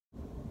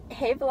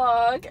Hey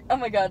vlog. Oh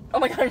my god,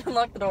 I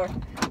unlocked the door.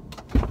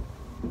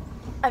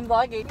 I'm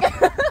vlogging.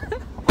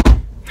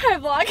 Hi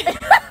vlog.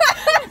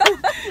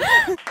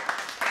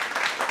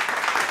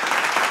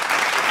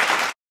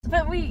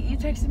 But wait, you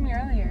texted me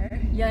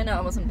earlier. Yeah, I know,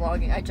 I wasn't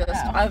vlogging.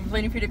 I was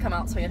waiting for you to come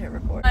out so I could hit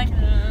record. Like,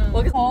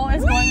 well, hole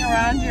is going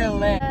around your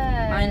lip.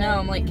 I know,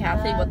 I'm like,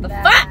 Kathy, what the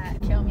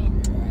fuck? Kill me.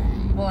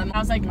 Well, I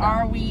was like,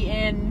 are we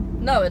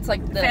in no, it's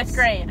like this. 5th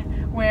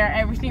grade, where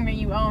everything that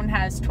you own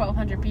has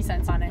 1,200 P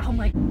cents on it? Oh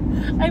my.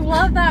 I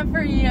love that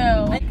for you.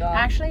 My God.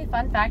 Actually,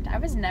 fun fact, I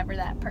was never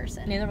that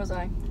person. Neither was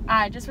I.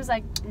 I just was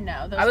like,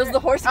 no. I was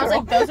the horse girl. I was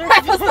like, those are. I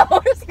was the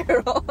horse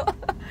girl.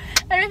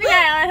 Everything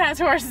I own has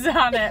horses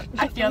on it.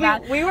 I feel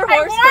that. We were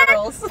horse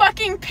girls.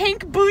 Fucking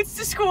pink boots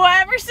to school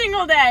every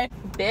single day.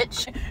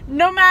 Bitch.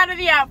 No matter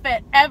the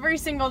outfit, every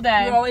single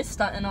day. You were always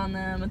stunting on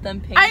them with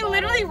them pink I bottoms.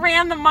 literally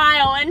ran the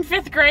mile in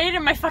 5th grade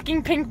in my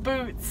fucking pink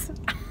boots.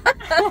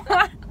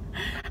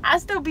 I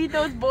still beat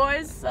those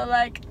boys, so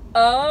like.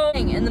 Oh.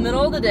 In the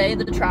middle of the day,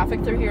 the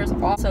traffic through here is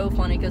also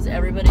funny because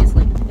everybody's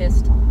like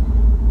pissed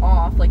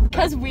off. Like,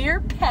 because we're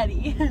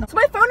petty. So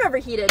my phone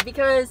overheated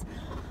because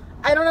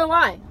I don't know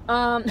why.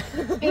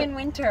 In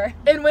winter.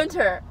 In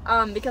winter.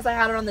 Because I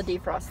had it on the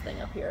defrost thing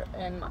up here,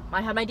 and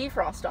I had my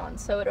defrost on,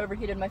 so it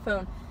overheated my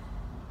phone.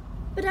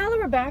 But now that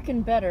we're back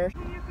and better.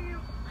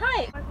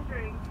 Hi.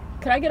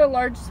 Could I get a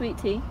large sweet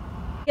tea?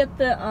 Get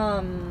the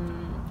oh,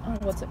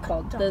 what's it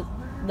called? The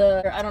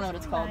I don't know what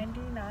it's called.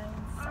 99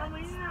 cents.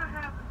 We don't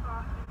have the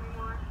sauce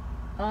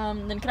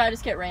anymore. Then could I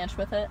just get ranch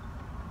with it?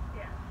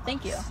 Yeah.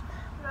 Thank you.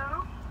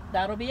 No?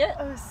 That'll be it.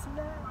 Oh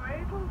snap.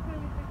 I told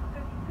you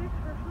 56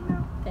 for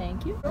no.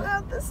 Thank you. I don't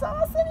have the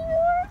sauce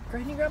anymore.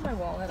 Can you grab my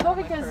wallet? Oh, or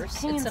my because purse?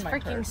 Haynes It's in my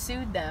freaking purse.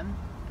 sued them.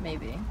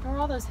 Maybe. Where are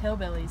all those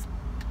hillbillies?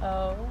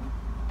 Oh.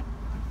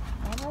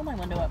 I'll roll my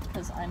window up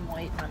because I'm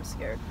white and I'm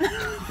scared.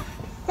 Did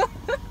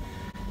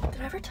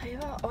I ever tell you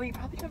about? Oh, you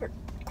probably never.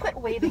 Quit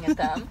waving at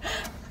them.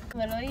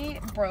 Literally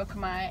broke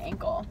my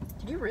ankle.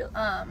 Did you really?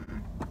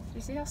 Do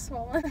you see how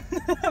swollen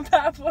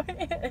that boy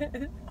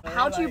is?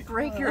 How'd you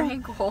break your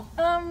ankle?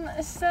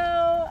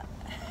 So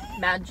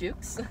Mad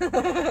Jukes.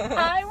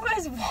 I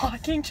was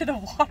walking to the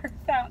water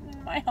fountain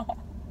in my home.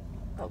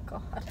 Oh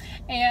god.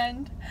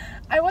 And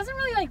I wasn't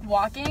really like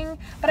walking,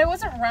 but I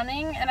wasn't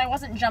running and I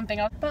wasn't jumping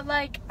up, but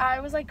like I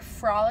was like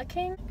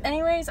frolicking.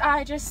 Anyways,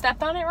 I just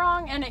stepped on it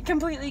wrong and it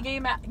completely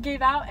gave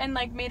out and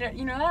like made it,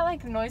 you know that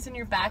like noise when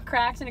your back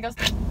cracks and it goes.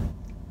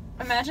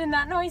 Imagine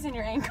that noise in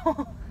your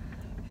ankle.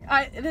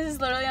 This is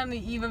literally on the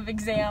eve of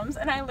exams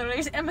and I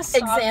literally am a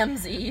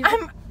Exams eve.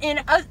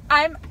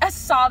 I'm a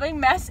sobbing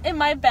mess in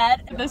my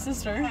bed. The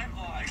sister.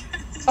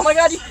 Oh my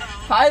god,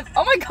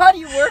 oh my god,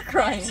 you were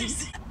crying.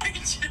 I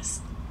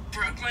just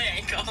broke my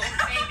ankle.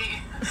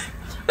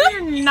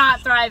 You're not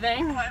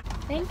thriving.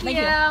 Thank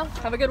you.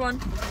 Have a good one.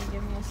 Can you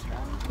give me a straw?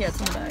 Yeah, it's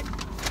in the bag.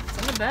 It's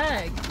in the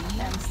bag.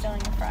 Yeah, I'm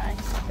stealing a fry.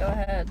 Go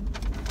ahead.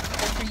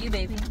 Good for you,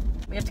 baby.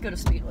 We have to go to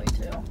Speedway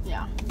too,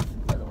 Yeah.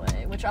 by the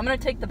way. Which I'm gonna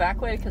take the back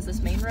way because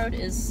this main road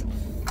is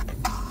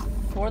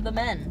for the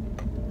men,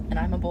 and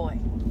I'm a boy.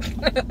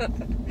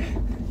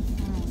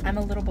 I'm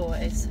a little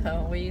boy,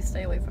 so we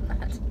stay away from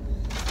that.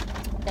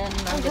 And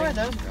Who are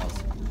those girls?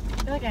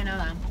 I feel like I know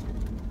them.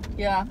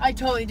 Yeah. I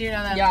totally do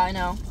know them. Yeah, I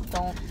know.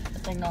 Don't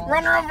acknowledge.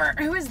 Run her over.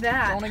 Who is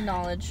that? Don't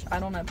acknowledge. I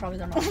don't know. Probably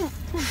their mom.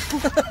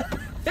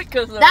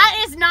 Because That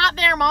is not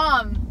their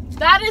mom.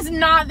 That is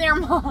not their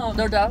mom.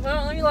 they're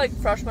definitely like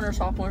freshmen or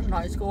sophomores in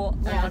high school,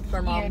 and Yeah, like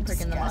their mom you're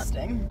picking them up.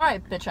 disgusting.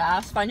 Alright, bitch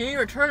ass. If I knew you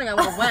were turning, I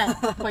would have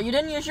went. But you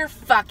didn't use your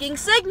fucking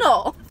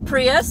signal,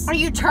 Prius. Are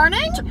you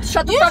turning?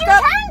 Shut the Use fuck your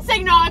up. turn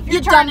signal if you're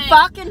You dumb turning.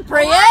 fucking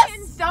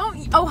Prius.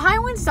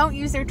 Ohioans don't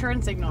use their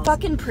turn signals.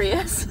 Fucking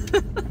Prius.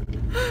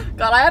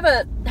 God, have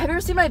you ever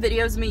seen my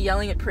videos of me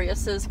yelling at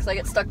Priuses because I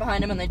get stuck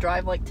behind them and they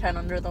drive like 10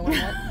 under the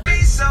limit?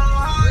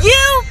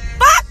 You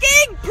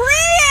fucking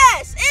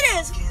Prius! It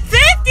is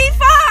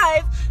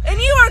 55 and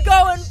you are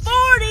going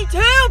 42,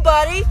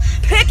 buddy.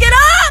 Pick it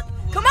up!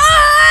 Come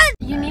on!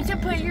 You need to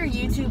put your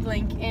YouTube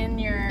link in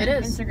your It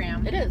is.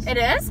 Instagram. It is. It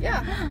is?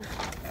 Yeah.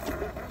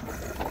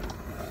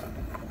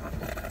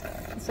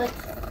 It's like,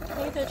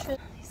 hey bitch.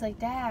 He's like,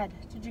 Dad,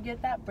 did you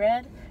get that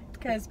bread?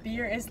 Because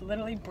beer is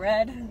literally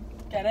bread.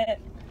 Get it?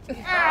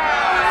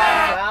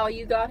 Wow,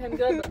 you got him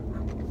good.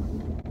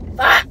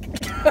 Fuck!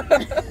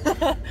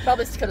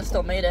 Probably could have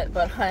still made it,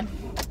 but I'm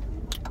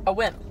a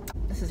win.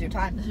 This is your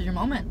time. This is your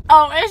moment.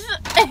 Oh,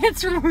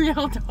 it's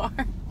real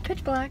dark.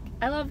 Pitch black.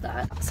 I love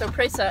that. So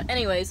Presa,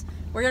 anyways,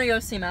 we're gonna go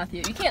see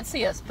Matthew. You can't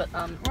see us, but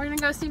We're gonna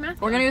go see Matthew.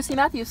 we're gonna go see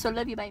Matthew. So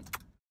love you, bye.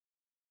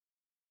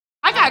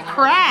 I got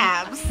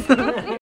crabs.